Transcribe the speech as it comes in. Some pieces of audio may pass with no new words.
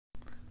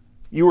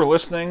You are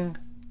listening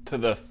to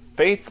the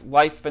Faith,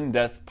 Life, and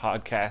Death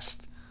podcast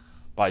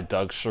by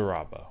Doug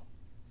Sarabo.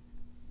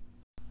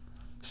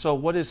 So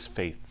what is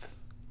faith?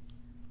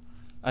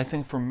 I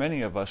think for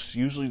many of us,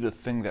 usually the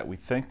thing that we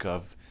think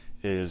of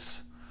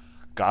is,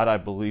 God, I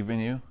believe in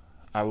you.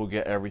 I will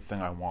get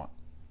everything I want.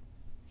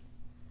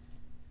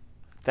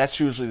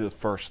 That's usually the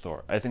first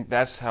thought. I think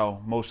that's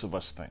how most of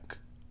us think.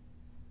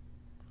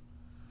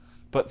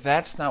 But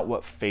that's not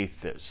what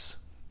faith is.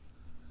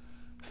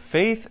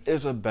 Faith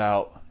is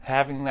about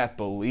having that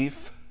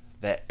belief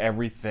that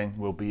everything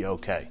will be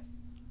okay.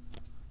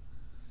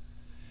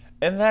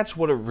 And that's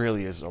what it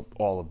really is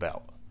all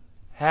about.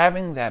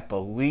 Having that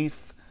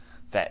belief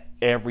that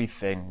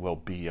everything will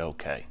be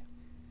okay.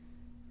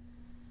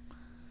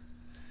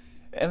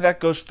 And that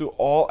goes through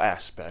all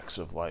aspects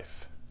of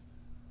life.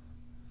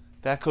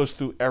 That goes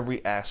through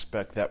every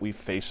aspect that we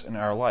face in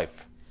our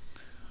life.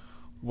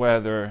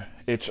 Whether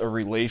it's a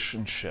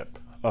relationship,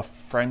 a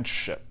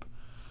friendship,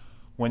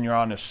 when you're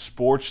on a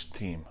sports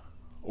team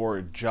or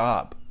a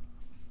job.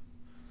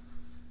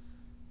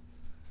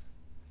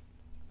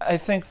 I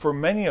think for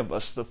many of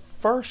us, the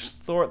first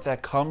thought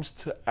that comes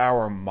to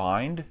our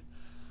mind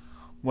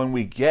when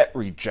we get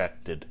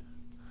rejected,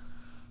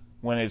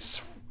 when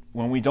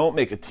we don't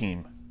make a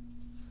team,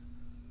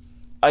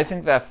 I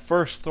think that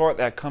first thought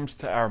that comes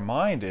to our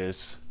mind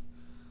is,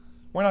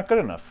 we're not good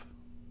enough.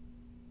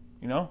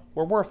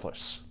 We're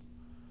worthless.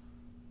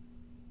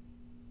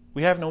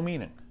 We have no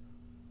meaning.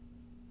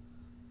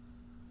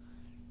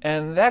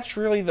 And that's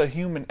really the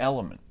human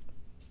element.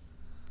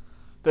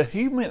 The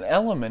human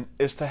element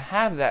is to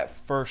have that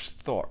first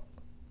thought.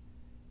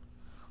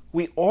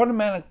 We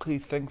automatically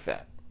think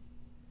that.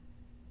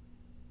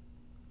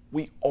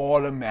 We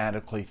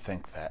automatically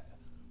think that.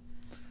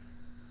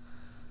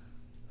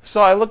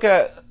 So I look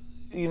at,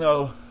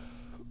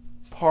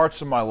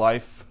 parts of my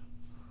life,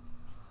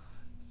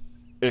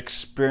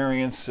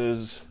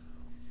 experiences,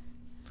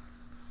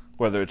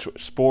 whether it's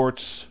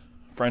sports,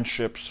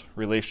 friendships,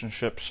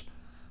 relationships,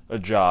 a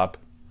job,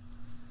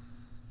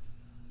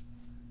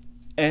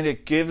 and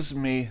it gives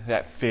me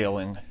that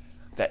feeling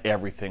that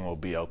everything will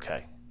be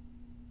okay.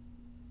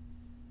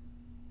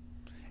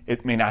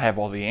 It may not have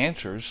all the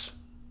answers,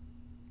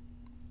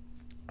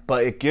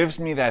 but it gives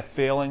me that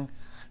feeling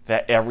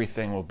that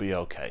everything will be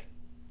okay.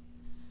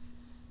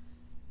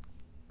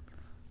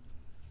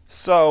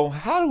 So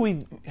how do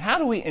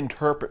we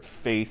interpret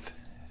faith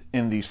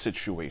in these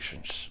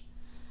situations?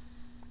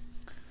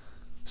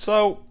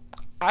 So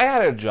I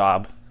had a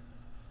job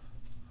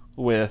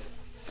with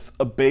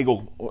a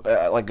bagel,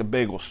 like a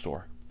bagel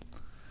store,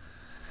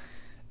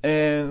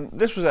 and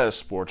this was at a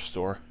sports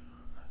store.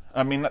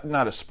 I mean,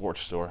 not a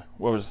sports store.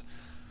 What was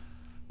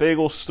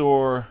bagel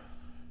store?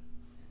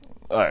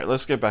 All right,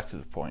 let's get back to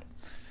the point.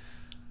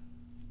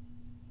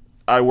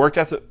 I worked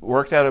at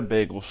a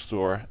bagel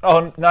store.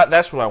 Oh,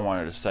 that's what I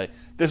wanted to say.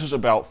 This was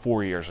about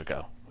 4 years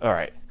ago. All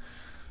right.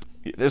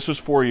 This was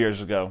 4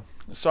 years ago.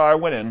 So I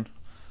went in.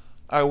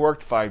 I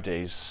worked 5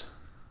 days.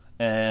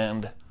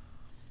 And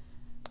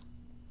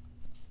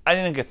I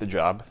didn't get the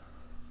job.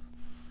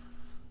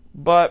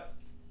 But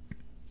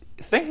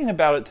thinking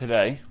about it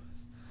today,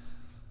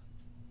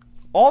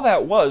 all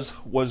that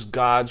was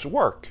God's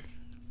work.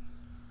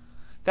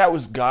 That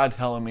was God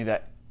telling me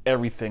that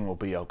everything will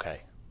be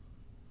okay.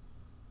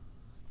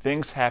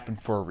 Things happen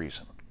for a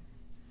reason.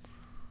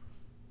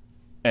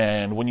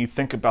 And when you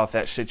think about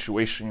that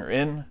situation you're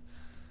in,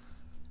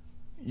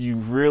 you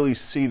really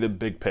see the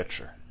big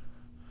picture.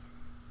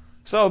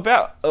 So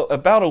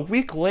about a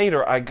week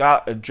later, I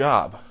got a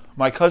job.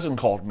 My cousin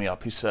called me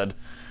up. He said,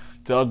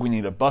 Doug, we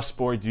need a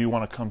busboy. Do you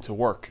want to come to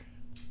work?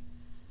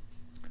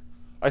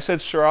 I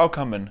said, sure, I'll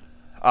come in.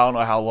 I don't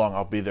know how long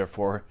I'll be there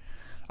for.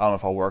 I don't know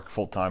if I'll work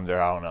full time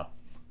there. I don't know.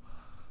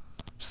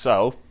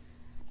 So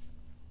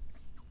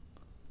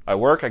I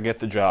work, I get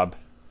the job.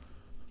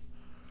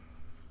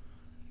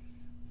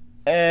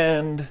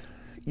 And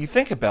you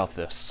think about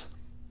this.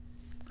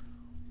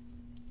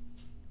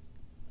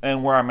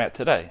 And where I'm at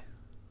today.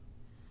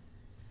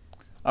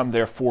 I'm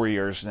there 4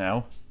 years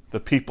now. The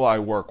people I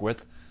work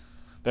with,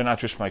 they're not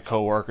just my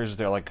coworkers,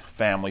 they're like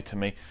family to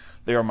me.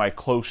 They are my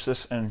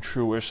closest and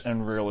truest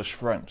and realest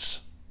friends.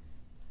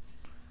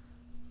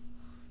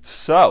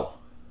 So,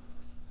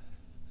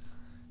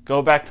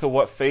 go back to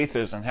what faith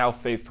is and how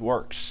faith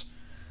works.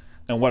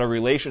 And what a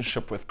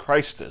relationship with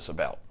Christ is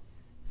about.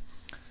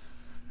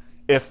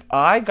 If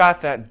I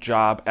got that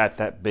job at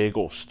that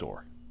bagel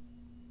store,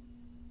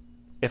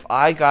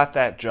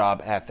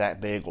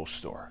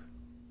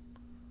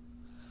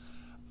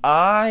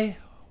 I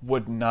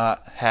would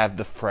not have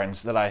the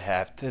friends that I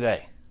have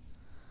today.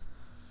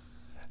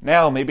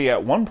 Now, maybe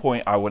at one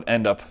point I would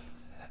end up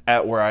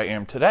at where I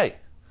am today.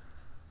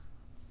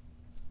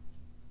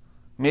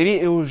 Maybe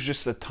it was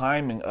just the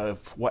timing of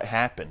what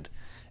happened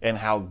and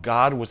how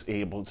God was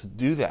able to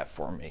do that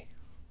for me.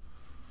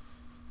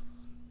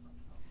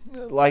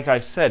 Like I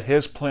said,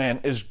 His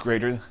plan is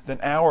greater than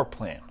our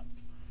plan.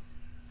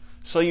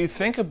 So you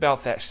think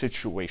about that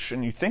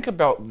situation, you think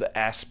about the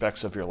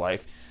aspects of your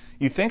life,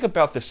 you think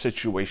about the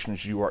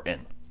situations you are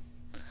in.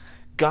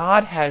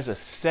 God has a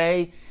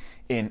say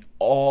in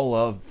all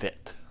of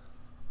it.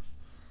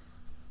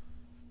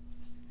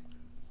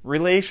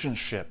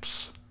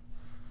 Relationships.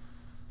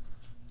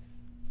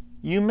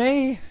 You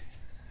may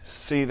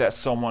see that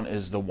someone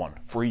is the one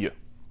for you.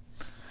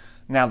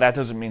 Now, that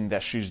doesn't mean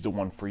that she's the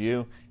one for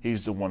you,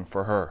 he's the one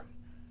for her,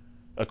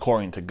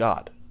 according to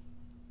God.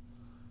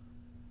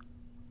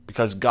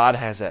 Because God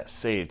has that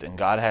saved and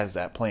God has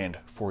that planned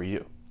for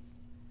you.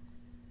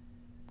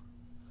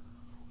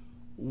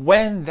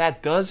 When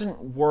that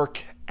doesn't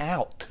work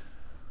out,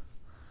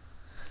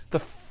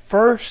 the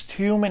first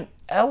human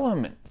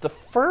element, the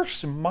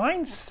first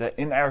mindset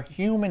in our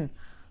human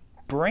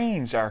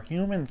brains, our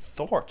human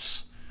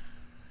thoughts,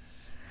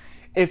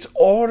 it's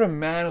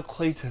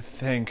automatically to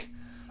think,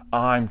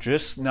 I'm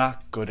just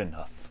not good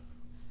enough.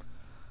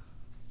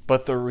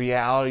 But the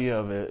reality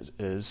of it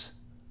is,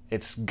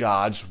 it's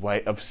God's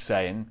way of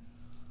saying,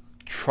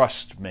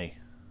 trust me.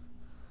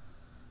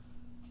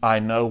 I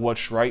know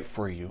what's right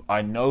for you.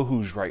 I know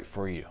who's right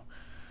for you.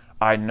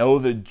 I know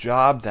the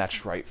job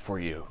that's right for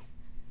you.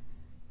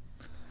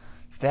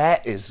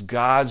 That is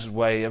God's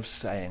way of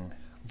saying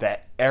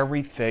that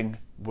everything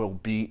will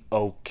be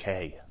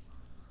okay.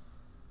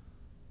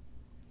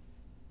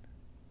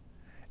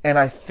 And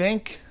I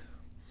think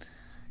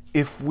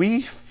if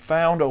we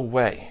found a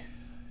way,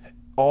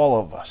 all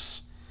of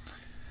us,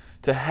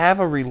 to have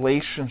a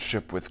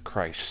relationship with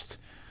Christ,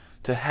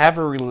 to have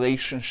a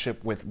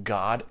relationship with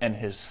God and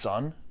His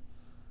Son,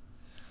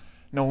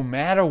 no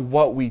matter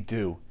what we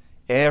do,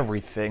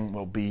 everything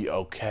will be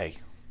okay.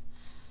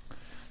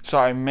 So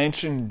I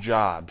mentioned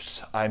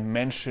jobs. I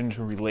mentioned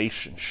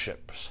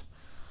relationships.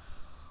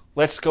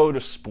 Let's go to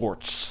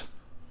sports.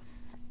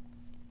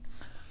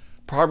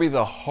 Probably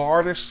the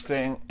hardest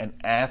thing an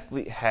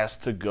athlete has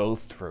to go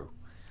through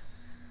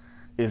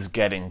is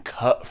getting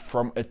cut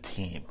from a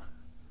team.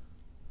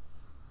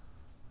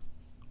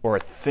 Or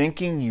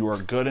thinking you are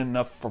good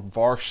enough for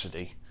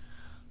varsity,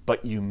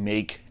 but you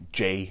make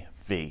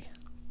JV.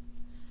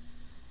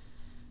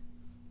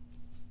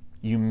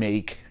 You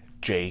make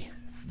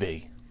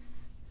JV.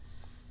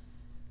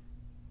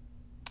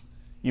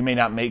 You may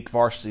not make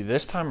varsity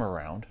this time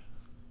around,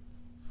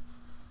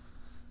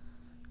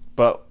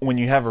 but when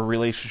you have a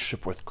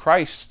relationship with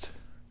Christ,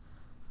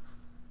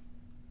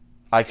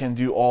 I can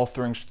do all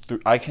things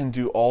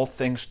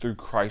through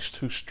Christ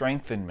who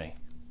strengthened me.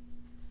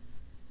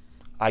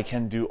 I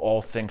can do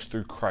all things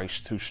through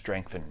Christ who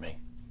strengthened me.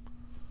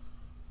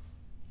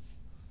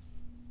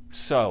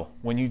 So,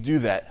 when you do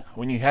that,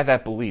 when you have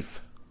that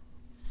belief,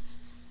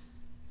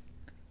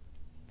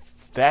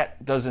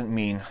 that doesn't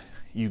mean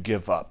you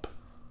give up.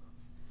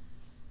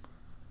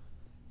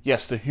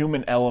 Yes, the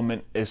human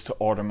element is to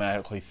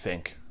automatically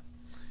think,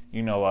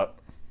 you know what,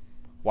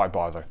 why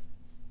bother?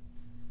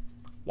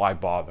 Why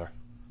bother?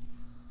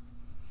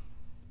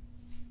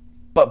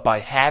 But by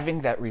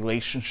having that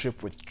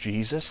relationship with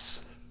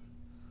Jesus,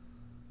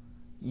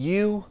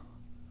 you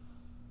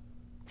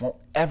won't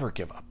ever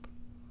give up.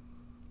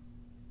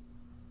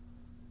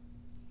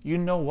 You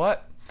know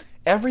what?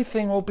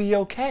 Everything will be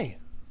okay.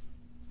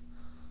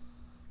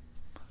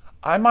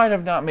 I might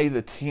have not made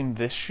the team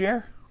this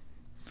year,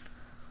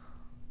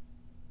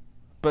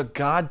 but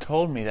God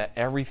told me that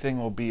everything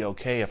will be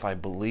okay if I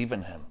believe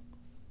in Him.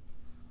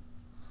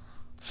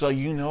 So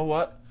you know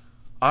what?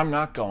 I'm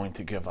not going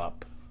to give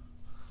up.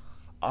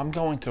 I'm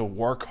going to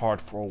work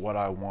hard for what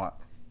I want.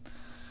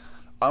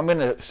 I'm going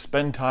to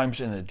spend times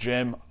in the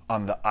gym,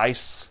 on the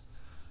ice,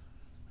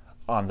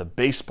 on the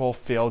baseball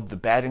field, the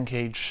batting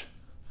cage,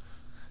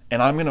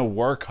 and I'm going to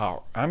work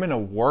hard. I'm going to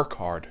work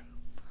hard.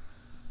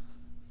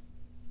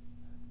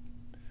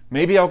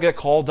 Maybe I'll get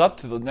called up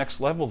to the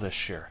next level this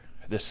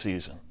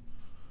season.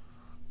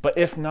 But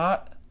if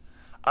not,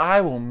 I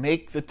will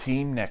make the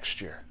team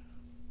next year.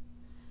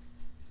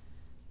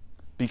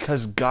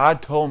 Because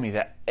God told me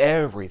that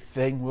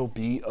everything will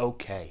be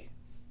okay.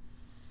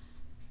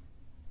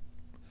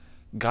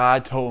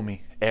 God told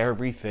me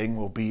everything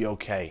will be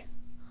okay.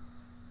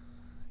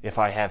 If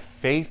I have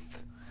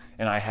faith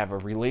and I have a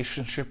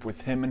relationship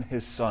with Him and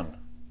His Son,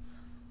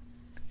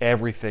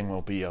 everything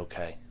will be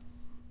okay.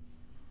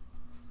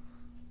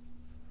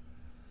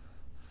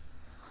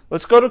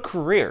 Let's go to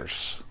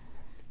careers.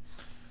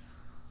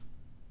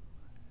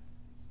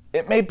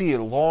 It may be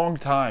a long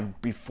time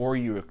before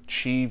you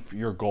achieve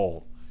your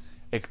goal,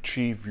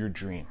 achieve your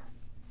dream.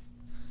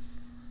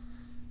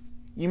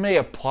 You may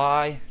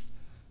apply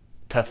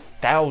to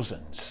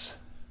thousands,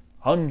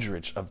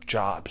 hundreds of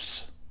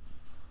jobs.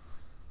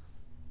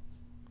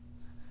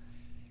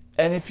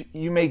 And if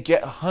you may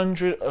get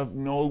hundreds of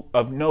no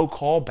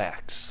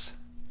callbacks.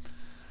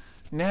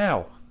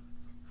 Now,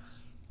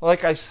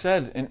 like I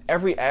said, in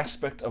every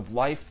aspect of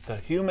life, the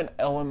human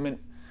element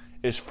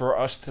is for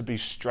us to be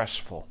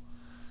stressful,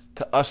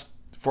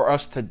 for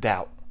us to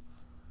doubt,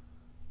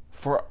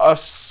 for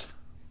us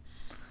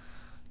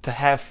to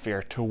have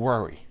fear, to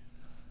worry.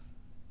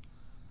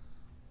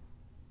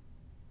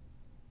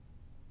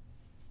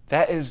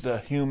 That is the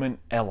human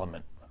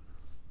element.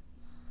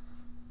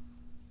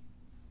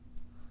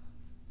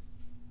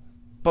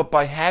 But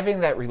by having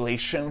that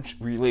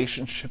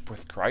relationship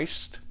with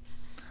Christ,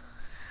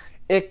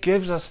 it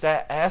gives us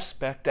that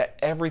aspect that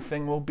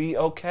everything will be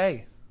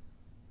okay.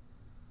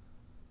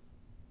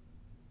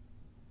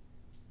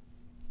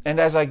 And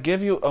as I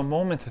give you a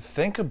moment to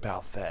think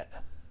about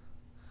that,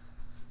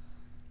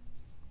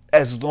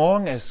 as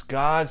long as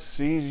God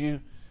sees you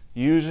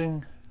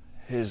using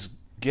His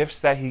gifts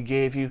that He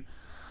gave you,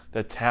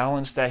 the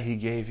talents that He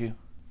gave you,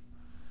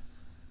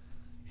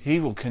 He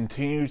will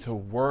continue to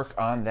work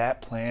on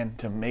that plan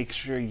to make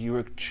sure you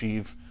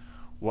achieve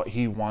what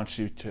He wants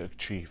you to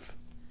achieve.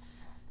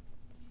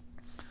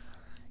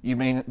 You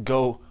may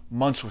go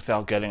months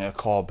without getting a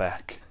call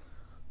back,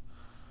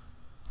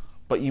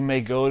 but you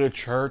may go to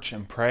church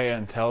and pray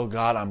and tell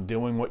God, I'm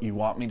doing what you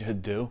want me to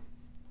do.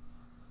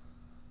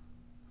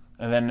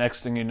 And then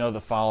next thing you know, the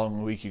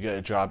following week you get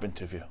a job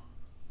interview.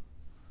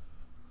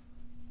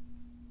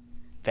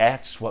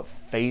 That's what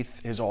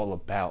faith is all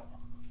about.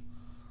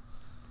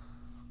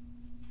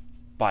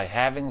 By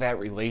having that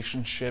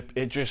relationship,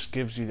 it just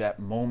gives you that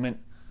moment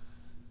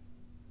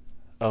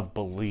of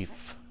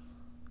belief.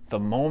 The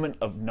moment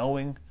of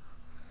knowing,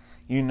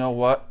 you know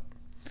what?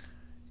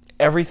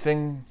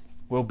 Everything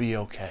will be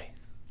okay.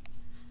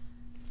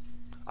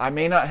 I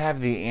may not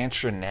have the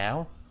answer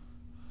now.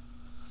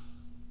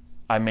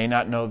 I may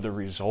not know the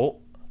result.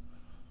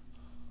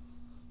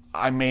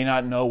 I may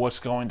not know what's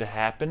going to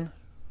happen.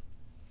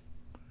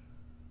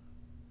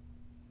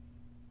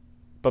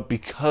 But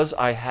because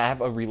I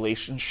have a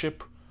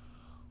relationship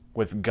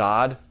with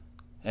God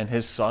and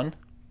His Son,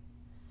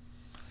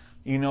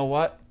 you know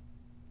what?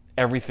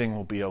 Everything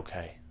will be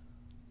okay.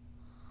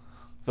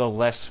 The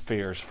less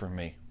fears for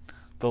me.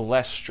 The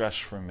less stress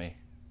for me.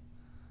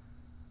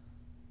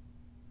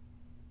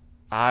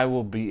 I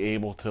will be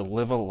able to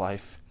live a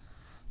life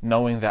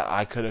knowing that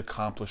I could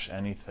accomplish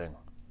anything.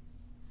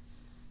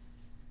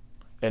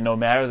 And no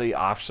matter the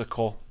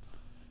obstacle,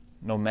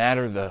 no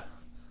matter the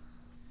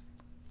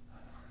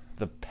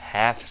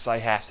paths I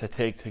have to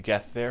take to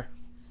get there,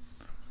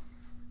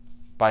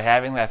 by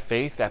having that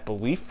faith, that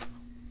belief,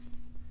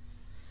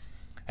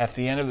 at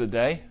the end of the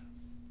day,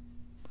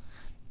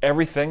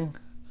 everything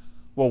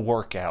will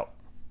work out.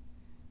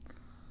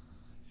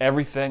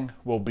 Everything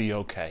will be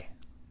okay.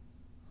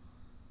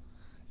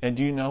 And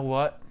you know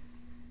what?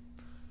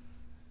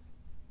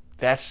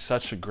 That's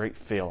such a great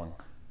feeling.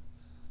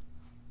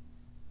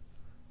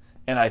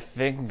 And I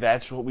think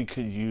that's what we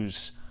could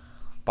use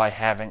by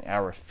having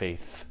our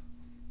faith.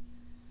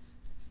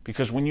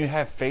 Because when you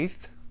have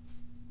faith,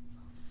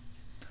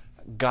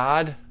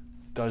 God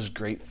does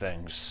great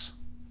things.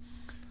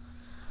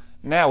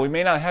 Now, we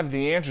may not have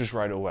the answers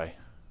right away.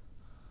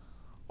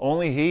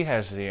 Only He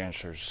has the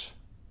answers.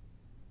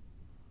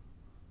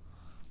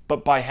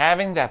 But by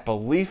having that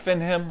belief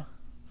in Him,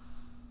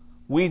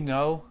 we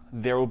know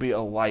there will be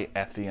a light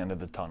at the end of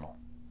the tunnel.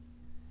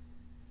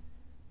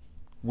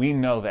 We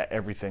know that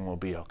everything will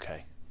be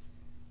okay.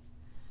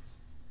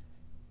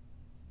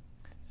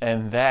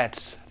 And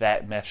that's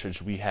that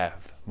message we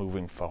have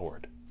moving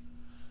forward.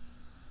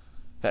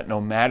 That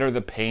no matter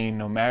the pain,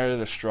 no matter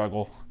the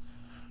struggle,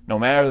 no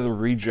matter the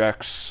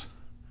rejects,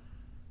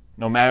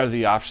 no matter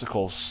the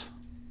obstacles,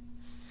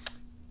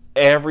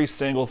 every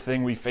single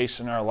thing we face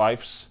in our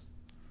lives,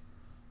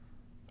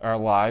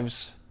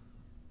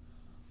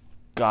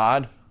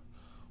 God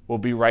will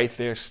be right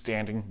there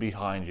standing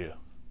behind you.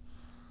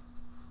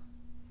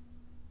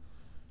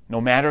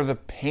 No matter the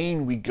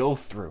pain we go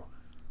through,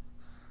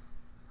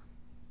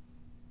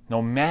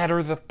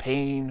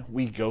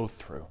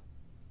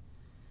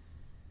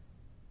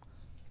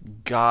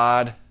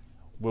 God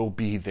will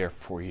be there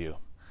for you.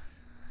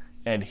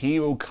 And He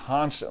will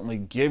constantly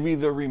give you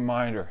the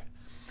reminder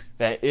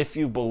that if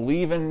you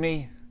believe in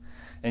me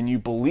and you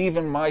believe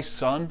in my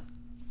Son,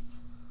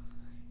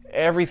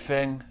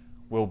 everything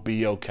will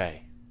be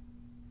okay.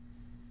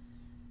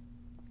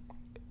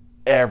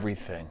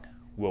 Everything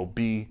will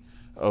be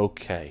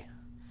okay.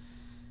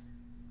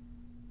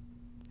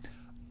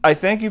 I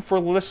thank you for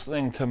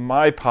listening to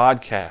my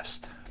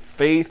podcast,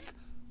 Faith,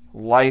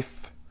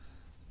 Life,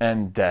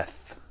 and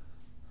Death.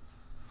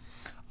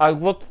 I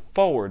look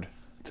forward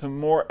to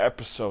more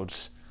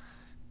episodes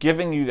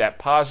giving you that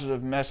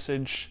positive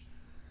message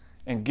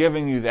and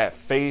giving you that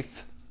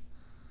faith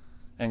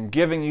and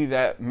giving you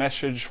that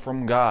message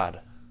from God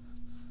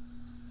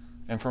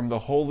and from the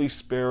Holy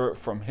Spirit,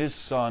 from His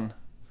Son.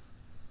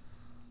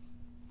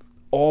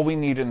 All we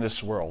need in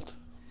this world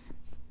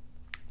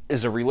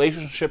is a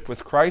relationship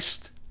with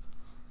Christ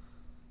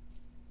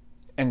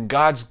and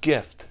God's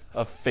gift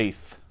of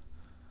faith.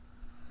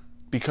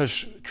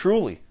 Because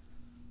truly,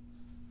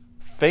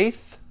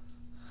 faith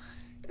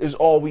is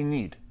all we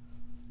need.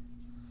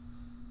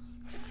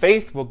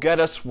 Faith will get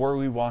us where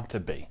we want to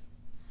be.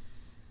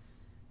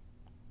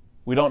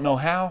 We don't know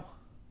how,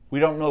 we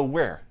don't know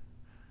where.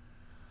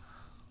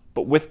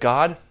 But with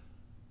God,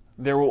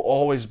 there will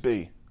always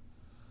be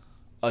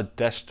a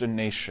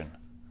destination.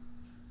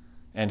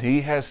 And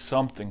He has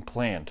something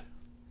planned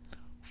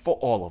for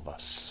all of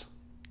us.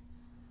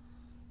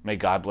 May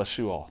God bless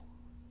you all.